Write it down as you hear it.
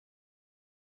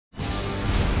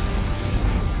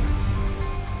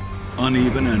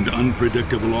Uneven and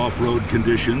unpredictable off-road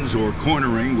conditions or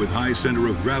cornering with high center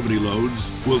of gravity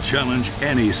loads will challenge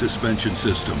any suspension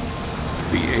system.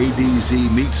 The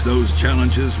ADZ meets those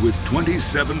challenges with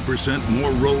 27%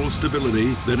 more roll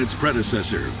stability than its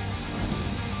predecessor.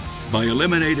 By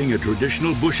eliminating a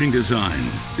traditional bushing design,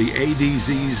 the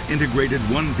ADZ's integrated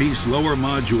one-piece lower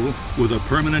module with a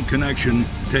permanent connection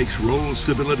takes roll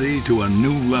stability to a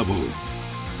new level.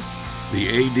 The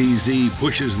ADZ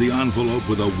pushes the envelope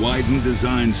with a widened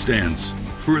design stance,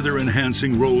 further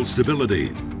enhancing roll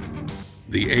stability.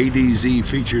 The ADZ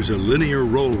features a linear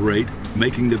roll rate,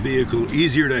 making the vehicle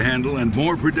easier to handle and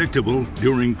more predictable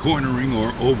during cornering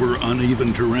or over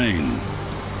uneven terrain.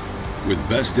 With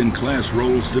best-in-class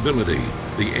roll stability,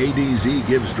 the ADZ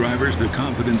gives drivers the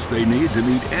confidence they need to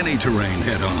meet any terrain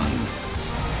head-on.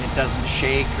 It doesn't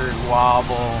shake or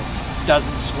wobble,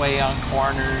 doesn't sway on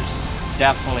corners,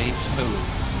 definitely smooth.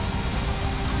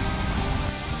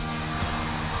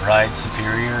 Ride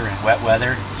superior in wet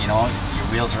weather, you know, your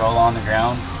wheels are all on the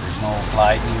ground, there's no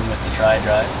sliding with the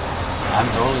tri-drive. I'm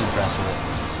totally impressed with it.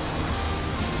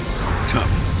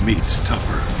 Tough meets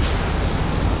tougher.